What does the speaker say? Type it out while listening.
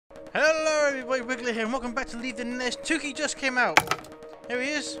Hello everybody, Wiggler here and welcome back to Leave the Nest. Toucan just came out. Here he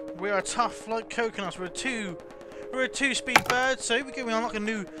is. We are tough like coconuts. We're a two-speed bird, so we're going to unlock a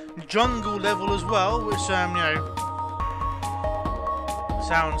new jungle level as well, which you know,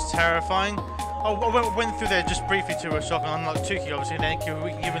 sounds terrifying. I went through there just briefly to a shop and unlocked Toucan, obviously, and then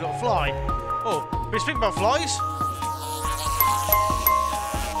we can give him a little fly. Oh, but speaking about flies,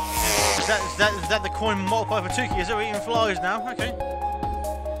 is that the coin multiplier for Toucan? Is it eating flies now? Okay.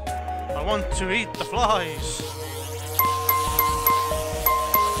 I want to eat the flies.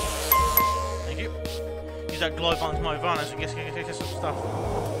 Thank you. Use that glide button to my advantage and get some stuff.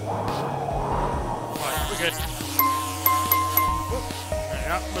 Right, we're good. There we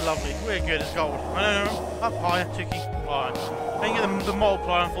are. We're lovely. We're good as gold. No. Up high, Toucan. Right. I didn't get the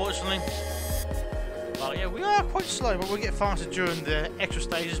multiplier, unfortunately. But yeah, we are quite slow, but we'll get faster during the extra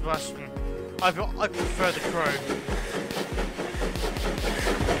stages. But I prefer the crow.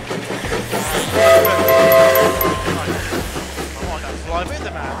 I might not fly with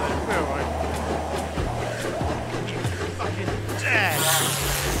them out there. We're alright. You fucking dead.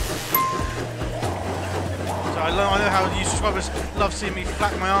 So I know how you subscribers love seeing me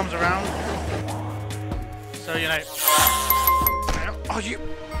flap my arms around. So you know. Oh, you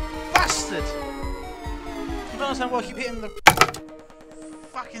bastard! I don't understand why I keep hitting the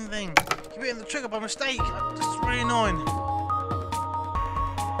fucking thing. I keep hitting the trigger by mistake. It's really annoying.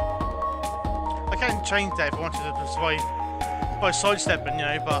 I can change that if I wanted to by sidestepping, you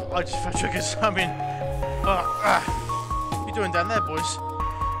know, but I just for triggers. I mean, what are you doing down there, boys?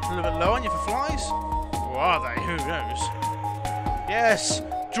 A little bit low on you for flies? Or are they? Who knows? Yes,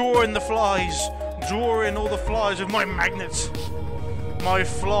 draw in the flies. Draw in all the flies with my magnets. My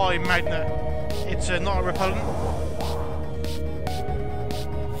fly magnet. It's not a repellent.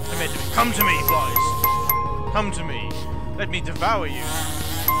 Come to me, flies. Come to me. Let me devour you.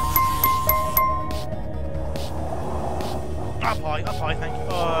 Up high, thank you.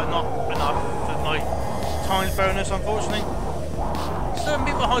 Not enough for my times bonus, unfortunately. Certain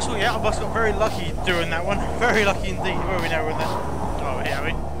people at high school, yeah, I must have got very lucky doing that one. Very lucky indeed. Where are we now with that? Oh, here are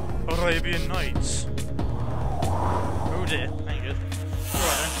we? Arabian Nights. Oh dear, ain't good.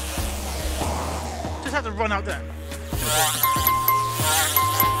 Alright then. Just had to run out there.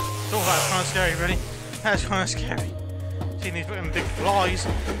 Oh, that's kind of scary, really. That's kind of scary. Seeing these big flies,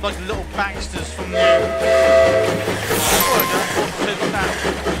 like little Baxters from the... Yeah,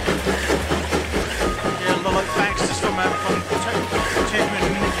 like Baxters from Teenage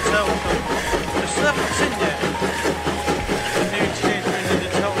Ninja Turtles. The serpent's in there. The new Teenage Ninja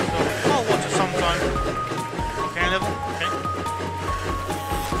Turtles. I'll watch it sometime. Okay, level. Okay.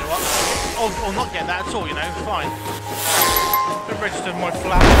 You know what? I'll not get that at all, you know. Fine. Don't register my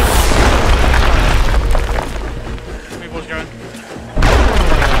flag. What's going?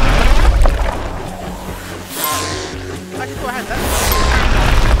 Actually, I had that.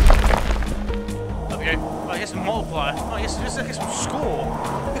 There we go. Oh, I guess a multiplier. Oh, yes, let's get some score.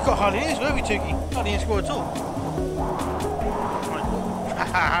 We've got hardly any score, have we, Toucan? Hardly any score at all. Right.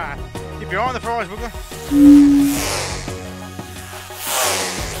 Keep your eye on the prize, Wiggler.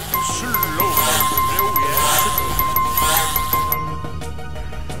 Slow.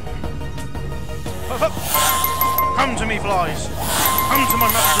 Oh, yeah. Come to me, flies. Come to my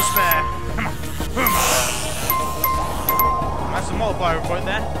mouth to spare. That's a multiplier right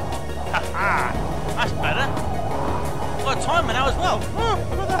there. Haha. That's better. Got a timer now as well. Oh,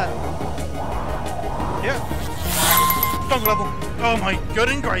 look at that. Yep. Jungle level. Oh my god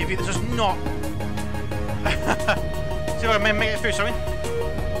and gravy. This is not. See if I can make it through, sorry.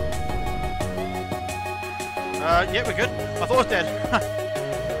 Yeah, we're good. I thought I was dead.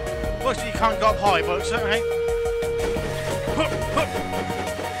 Looks like you can't go up high, but it's okay.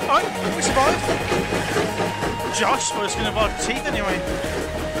 Alright, we survived. Josh, we're just going to survive teeth anyway.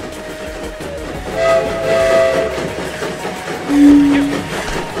 Thank you.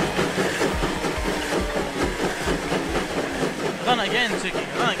 I've done it again, Toucan.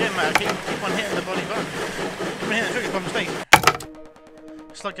 I've done it again, mate. I keep on hitting the bloody button. I've been hitting the triggers by mistake.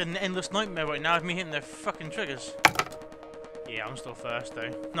 It's like an endless nightmare right now of me hitting the fucking triggers. Yeah, I'm still first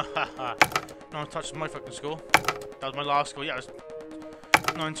though. No one touched my fucking score. That was my last score. Yeah, it was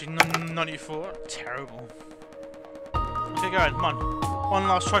 1994. Terrible. Okay, go ahead. Come on. One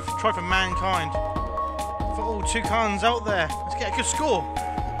last try for mankind. For all Toucans out there. Let's get a good score.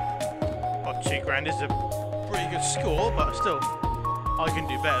 Well, $2 grand is a pretty good score, but still, I can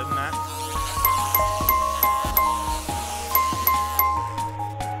do better than that.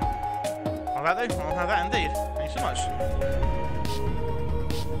 I'll have that though. I'll have that indeed. Thanks so much.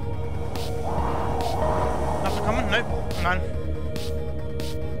 Nothing coming? Nope. None.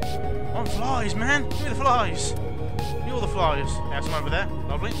 want flies, man. Give me the flies. Give me all the flies. Yeah, some over there.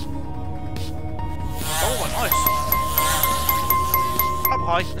 Lovely. Oh, nice. Up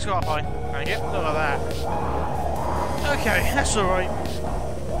high. Let's go up high. Thank you. Look at that. Okay, that's alright.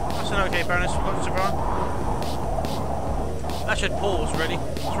 That's an okay bonus. We've got to run. That should pause, really.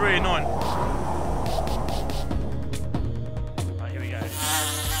 It's really annoying. Right, here we go.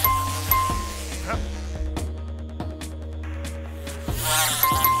 Yep.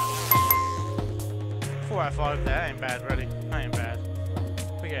 4 out of 5 there. Ain't bad, really. That ain't bad.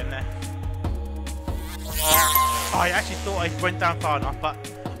 We're getting there. I actually thought I went down far enough, but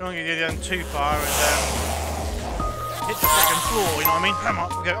I don't want to go down too far and hit the second floor, you know what I mean? Come on,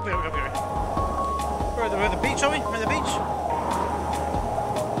 up we go, up we go, up we go. We're at the beach, are we? We're at the beach?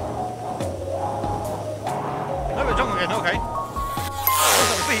 No, we're jungle again, okay. Looks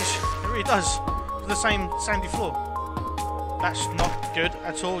like the beach. It really does. It's the same sandy floor. That's not good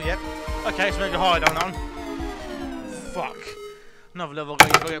at all, yet. Okay, let's make it higher down that one. Fuck. Another level I've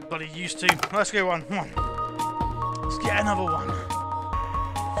got to get bloody used to. Let's go one. Come on. Let's get another one.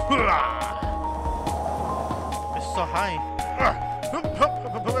 It's so high.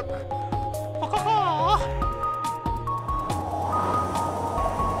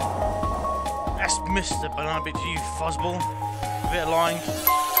 That's Mr. Banana Bit to you, fuzzball. A bit of line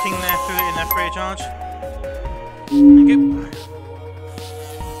king there, threw it in there free of charge. Thank you.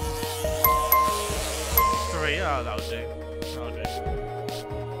 3, oh, that'll do. That'll do.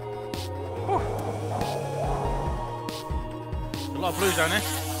 Whew. A lot of blues down there.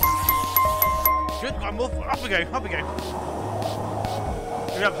 Good, got more. Up we go, up we go.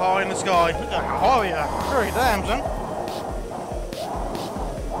 We're up high in the sky. Look at how high we are. Very damn, son.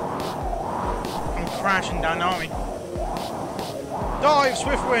 I'm crashing down, aren't we? Dive,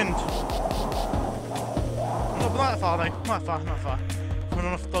 swift wind. Not that far though. Not far, not far. We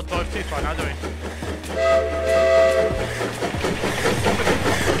don't have to dive too far now, do we?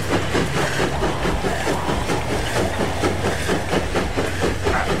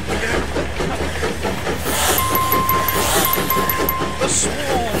 The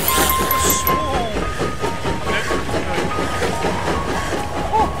swarm! The swarm!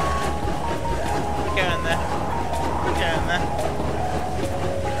 Oh. We're getting there. We're getting there.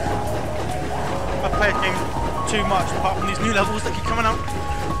 I played the game too much apart from these new levels that keep coming out.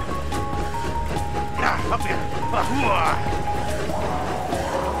 Ah, up we go.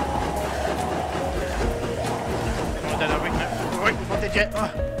 Not dead, are we? No. Wait, we're not dead yet.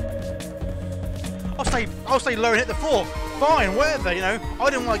 I'll stay low and hit the floor. Fine, whatever, you know. I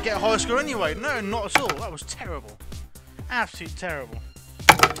didn't want to get a high score anyway. No, not at all. That was terrible. Absolutely terrible.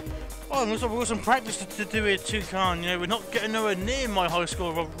 Oh, looks like we've got some practice to do here, Toucan. You know, we're not getting nowhere near my high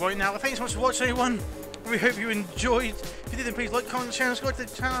score right now. Thanks so much for watching, everyone. We hope you enjoyed. If you did, then please like, comment, share, and subscribe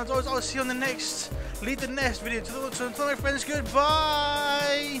to the channel. As always, I'll see you on the next Lead the Nest video. To my friends,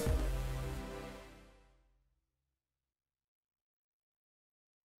 goodbye.